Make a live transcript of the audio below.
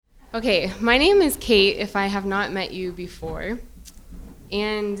Okay, my name is Kate, if I have not met you before,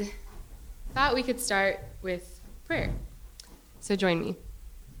 and thought we could start with prayer. So join me.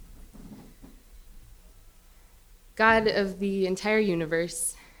 God of the entire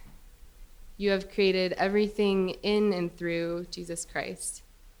universe, you have created everything in and through Jesus Christ.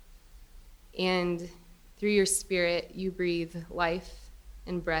 And through your Spirit, you breathe life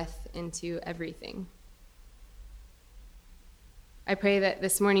and breath into everything. I pray that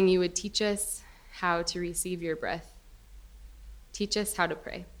this morning you would teach us how to receive your breath. Teach us how to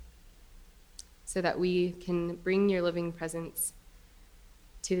pray so that we can bring your living presence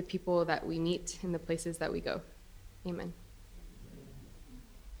to the people that we meet and the places that we go. Amen.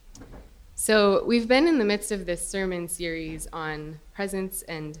 So we've been in the midst of this sermon series on presence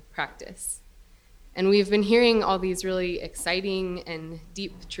and practice. And we've been hearing all these really exciting and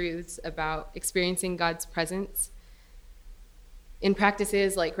deep truths about experiencing God's presence in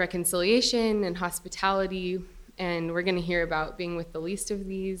practices like reconciliation and hospitality, and we're going to hear about being with the least of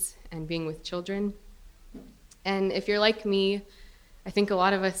these and being with children. And if you're like me, I think a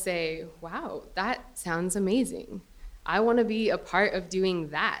lot of us say, wow, that sounds amazing. I want to be a part of doing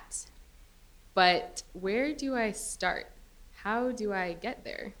that. But where do I start? How do I get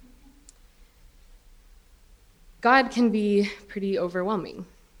there? God can be pretty overwhelming.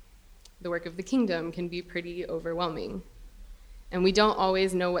 The work of the kingdom can be pretty overwhelming. And we don't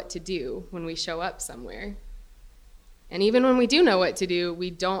always know what to do when we show up somewhere. And even when we do know what to do, we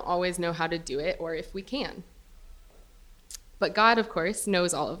don't always know how to do it or if we can. But God, of course,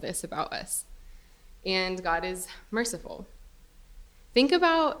 knows all of this about us. And God is merciful. Think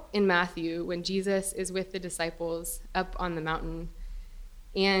about in Matthew when Jesus is with the disciples up on the mountain,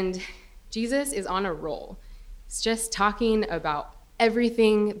 and Jesus is on a roll. He's just talking about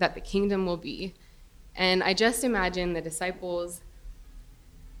everything that the kingdom will be. And I just imagine the disciples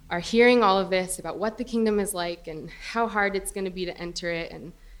are hearing all of this about what the kingdom is like and how hard it's going to be to enter it.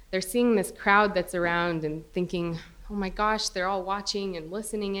 And they're seeing this crowd that's around and thinking, oh my gosh, they're all watching and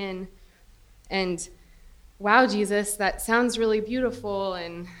listening in. And wow, Jesus, that sounds really beautiful.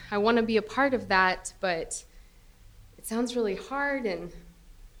 And I want to be a part of that, but it sounds really hard. And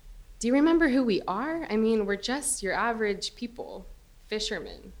do you remember who we are? I mean, we're just your average people,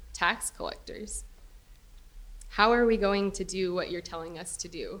 fishermen, tax collectors. How are we going to do what you're telling us to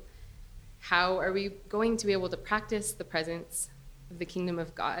do? How are we going to be able to practice the presence of the kingdom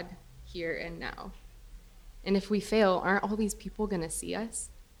of God here and now? And if we fail, aren't all these people going to see us?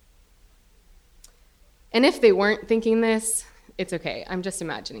 And if they weren't thinking this, it's okay. I'm just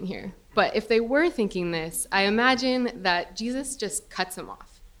imagining here. But if they were thinking this, I imagine that Jesus just cuts them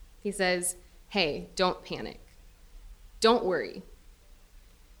off. He says, hey, don't panic. Don't worry.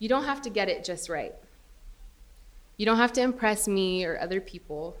 You don't have to get it just right. You don't have to impress me or other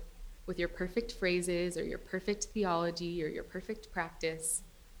people with your perfect phrases or your perfect theology or your perfect practice.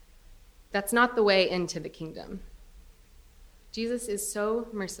 That's not the way into the kingdom. Jesus is so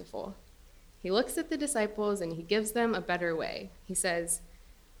merciful. He looks at the disciples and he gives them a better way. He says,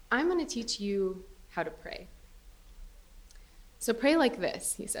 I'm going to teach you how to pray. So pray like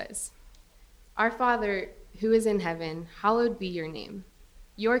this, he says. Our Father, who is in heaven, hallowed be your name.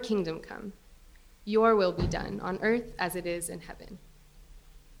 Your kingdom come. Your will be done on earth as it is in heaven.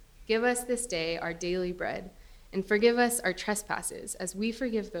 Give us this day our daily bread, and forgive us our trespasses as we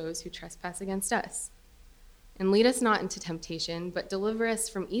forgive those who trespass against us. And lead us not into temptation, but deliver us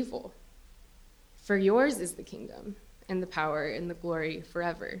from evil. For yours is the kingdom, and the power, and the glory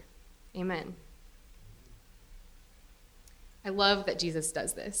forever. Amen. I love that Jesus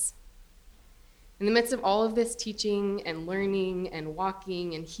does this. In the midst of all of this teaching and learning and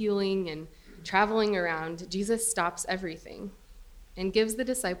walking and healing and traveling around, Jesus stops everything and gives the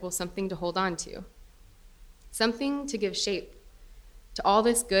disciples something to hold on to, something to give shape to all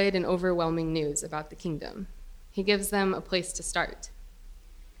this good and overwhelming news about the kingdom. He gives them a place to start.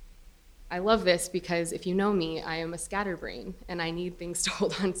 I love this because if you know me, I am a scatterbrain and I need things to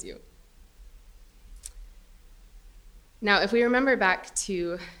hold on to. Now, if we remember back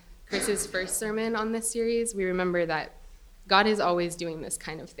to Chris's first sermon on this series, we remember that God is always doing this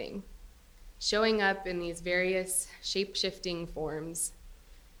kind of thing, showing up in these various shape-shifting forms.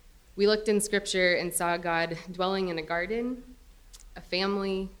 We looked in Scripture and saw God dwelling in a garden, a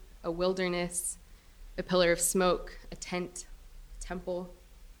family, a wilderness, a pillar of smoke, a tent, a temple.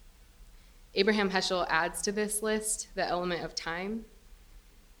 Abraham Heschel adds to this list the element of time.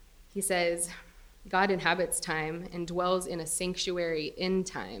 He says, God inhabits time and dwells in a sanctuary in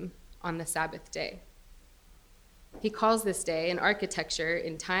time on the Sabbath day. He calls this day an architecture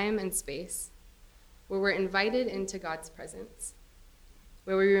in time and space where we're invited into God's presence.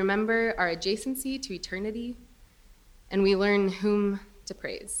 where we remember our adjacency to eternity and we learn whom to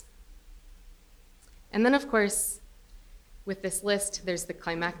praise. And then, of course, with this list, there's the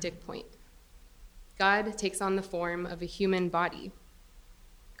climactic point. God takes on the form of a human body.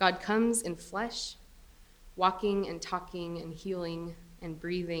 God comes in flesh, walking and talking and healing and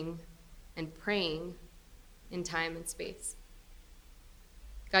breathing and praying in time and space.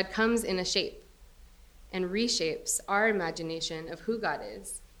 God comes in a shape and reshapes our imagination of who God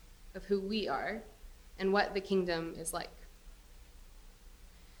is, of who we are, and what the kingdom is like.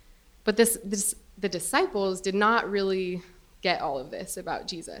 But the disciples did not really get all of this about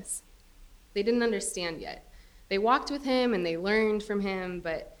Jesus. They didn't understand yet. They walked with him and they learned from him,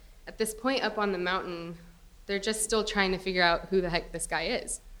 but at this point up on the mountain, they're just still trying to figure out who the heck this guy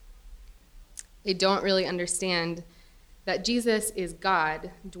is. They don't really understand that Jesus is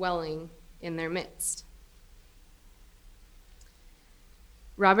God dwelling in their midst.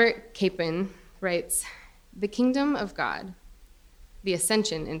 Robert Capon writes, "The kingdom of God, the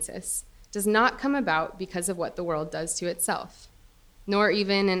ascension insists, does not come about because of what the world does to itself, nor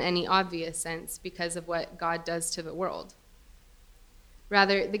even in any obvious sense because of what God does to the world.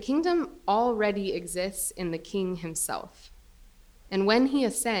 Rather, the kingdom already exists in the king himself, and when he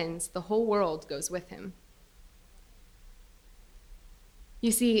ascends, the whole world goes with him."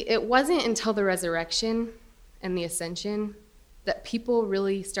 You see, it wasn't until the resurrection and the ascension that people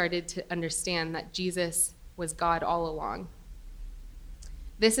really started to understand that Jesus was God all along.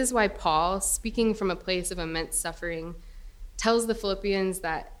 This is why Paul, speaking from a place of immense suffering, tells the Philippians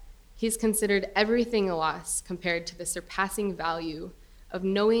that he's considered everything a loss compared to the surpassing value of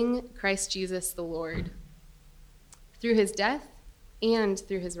knowing Christ Jesus the Lord through his death and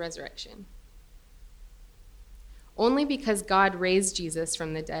through his resurrection. Only because God raised Jesus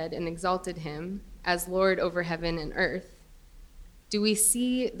from the dead and exalted him as Lord over heaven and earth do we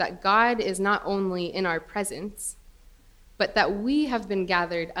see that God is not only in our presence, but that we have been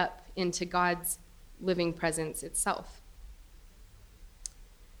gathered up into God's living presence itself.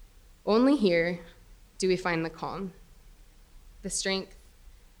 Only here do we find the calm, the strength,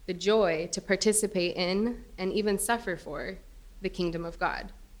 the joy to participate in and even suffer for the kingdom of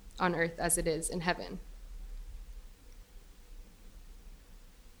God on earth as it is in heaven.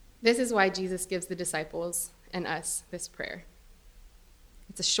 This is why Jesus gives the disciples and us this prayer.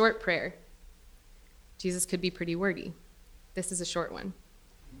 It's a short prayer. Jesus could be pretty wordy. This is a short one.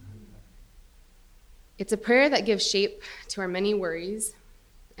 It's a prayer that gives shape to our many worries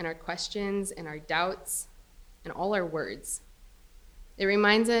and our questions and our doubts and all our words. It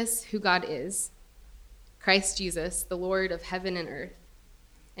reminds us who God is, Christ Jesus, the Lord of heaven and earth,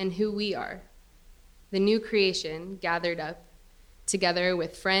 and who we are, the new creation gathered up together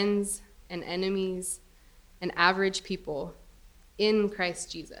with friends and enemies and average people in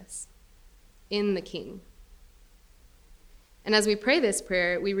Christ Jesus, in the King. And as we pray this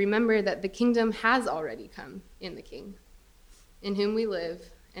prayer, we remember that the kingdom has already come in the King, in whom we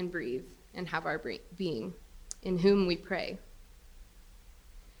live and breathe and have our being, in whom we pray.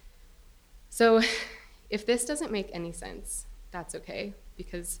 So if this doesn't make any sense, that's okay,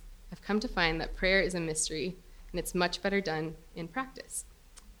 because I've come to find that prayer is a mystery, and it's much better done in practice.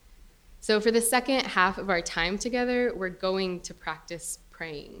 So for the second half of our time together, we're going to practice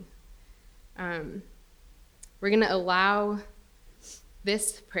praying. We're going to allow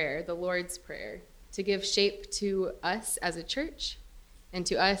this prayer, the Lord's Prayer, to give shape to us as a church and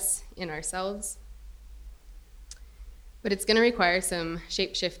to us in ourselves. But it's going to require some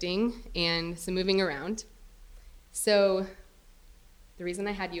shape-shifting and some moving around. So the reason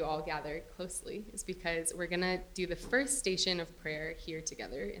I had you all gather closely is because we're going to do the first station of prayer here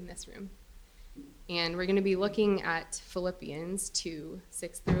together in this room. And we're going to be looking at Philippians 2,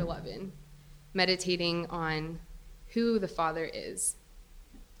 6 through 11, meditating on who the Father is.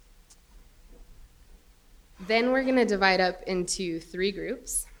 Then we're going to divide up into 3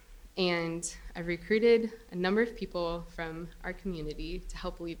 groups, and I've recruited a number of people from our community to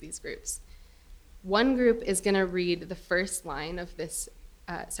help lead these groups. One group is going to read the first line of this,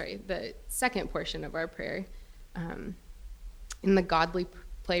 the second portion of our prayer in the Godly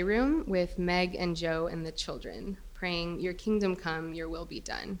Playroom with Meg and Joe and the children, praying, "Your kingdom come, your will be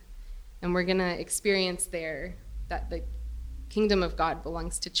done." And we're going to experience there that the kingdom of God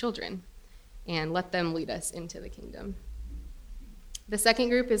belongs to children and let them lead us into the kingdom. The second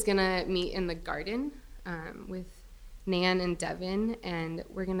group is going to meet in the garden with Nan and Devin, and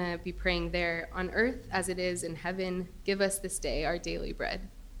we're going to be praying there, "On earth as it is in heaven, give us this day our daily bread."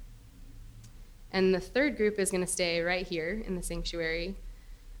 And the third group is going to stay right here in the sanctuary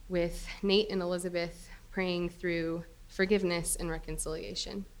with Nate and Elizabeth praying through forgiveness, and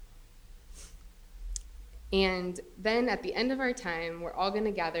reconciliation. And then at the end of our time, we're all going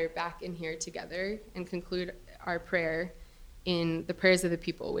to gather back in here together and conclude our prayer in the prayers of the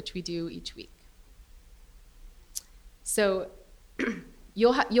people, which we do each week. So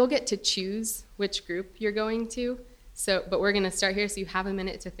you'll get to choose which group you're going to. But we're going to start here, so you have a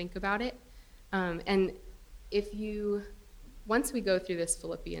minute to think about it. And once we go through this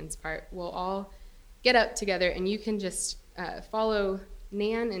Philippians part, we'll all get up together, and you can just follow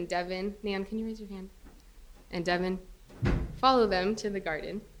Nan and Devin. Nan, can you raise your hand? And Devin, follow them to the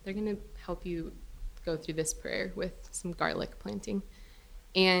garden. They're going to help you go through this prayer with some garlic planting,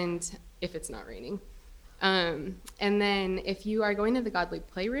 and if it's not raining. And then if you are going to the Godly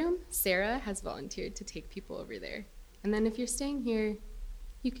Playroom, Sarah has volunteered to take people over there. And then if you're staying here,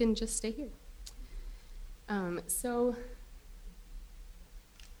 you can just stay here. So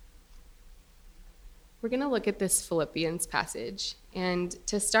we're going to look at this Philippians passage. And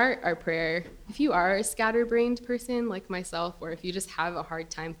to start our prayer, if you are a scatterbrained person like myself, or if you just have a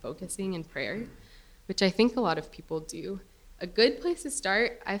hard time focusing in prayer, which I think a lot of people do, a good place to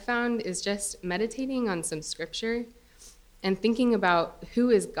start, I found, is just meditating on some scripture and thinking about who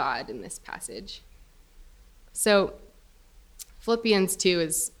is God in this passage. So Philippians 2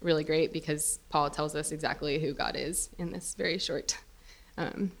 is really great because Paul tells us exactly who God is in this very short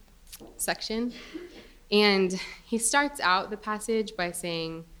section. And he starts out the passage by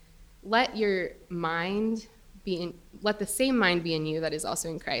saying, let the same mind be in you that is also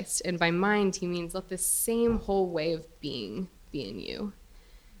in Christ. And by mind, he means let the same whole way of being be in you.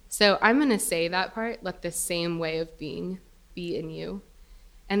 So I'm going to say that part, let the same way of being be in you.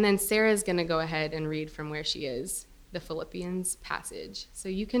 And then Sarah's going to go ahead and read from where she is, the Philippians passage. So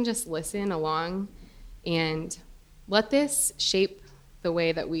you can just listen along and let this shape the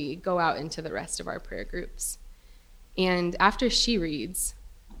way that we go out into the rest of our prayer groups. And after she reads,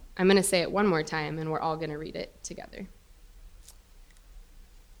 I'm going to say it one more time, and we're all going to read it together.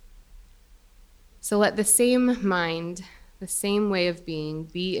 So let the same mind, the same way of being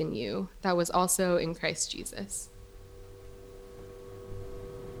be in you that was also in Christ Jesus.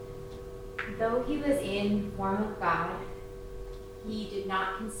 Though he was in form of God, he did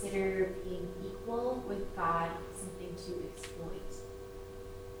not consider being equal with God something to exploit.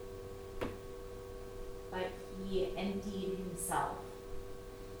 But he emptied himself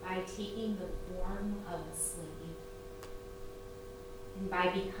by taking the form of a slave and by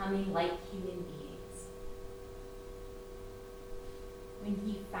becoming like human beings. When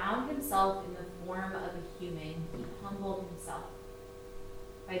he found himself in the form of a human, he humbled himself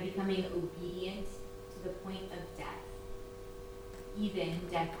by becoming obedient to the point of death, even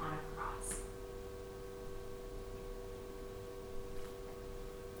death on a cross.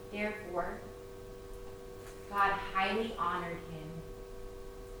 Therefore, God highly honored him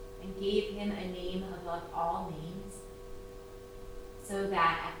and gave him a name above all names, so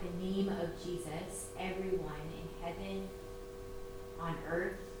that at the name of Jesus, everyone in heaven, on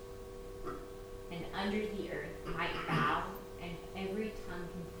earth, and under the earth might bow, and every tongue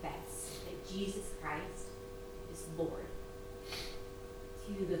confess that Jesus Christ is Lord,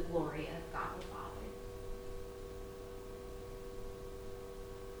 to the glory of God the Father.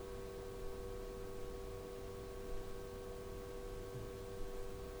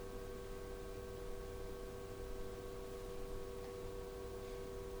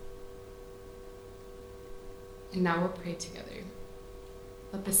 And now we'll pray together.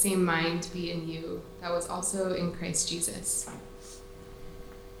 Let the same mind be in you that was also in Christ Jesus.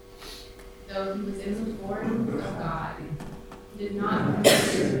 Though he was in the form of God, he did not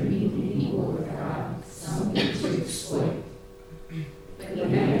consider being equal with God something to exploit, but he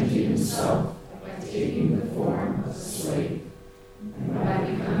emptied himself by taking the form of a slave and by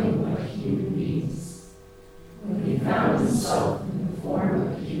becoming like human beings. When he found himself in the form of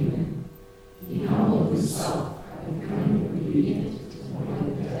a human, he humbled himself by becoming obedient to the point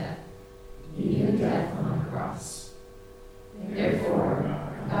of death, even death on a cross. Therefore,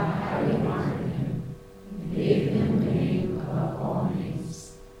 God highly honored him and gave him the name above all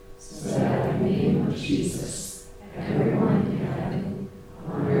names, so that at the name of Jesus, everyone in heaven,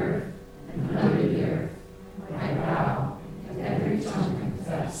 on earth, and under the earth might bow, and every tongue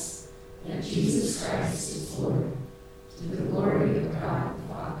confess that Jesus Christ is Lord, to the glory of God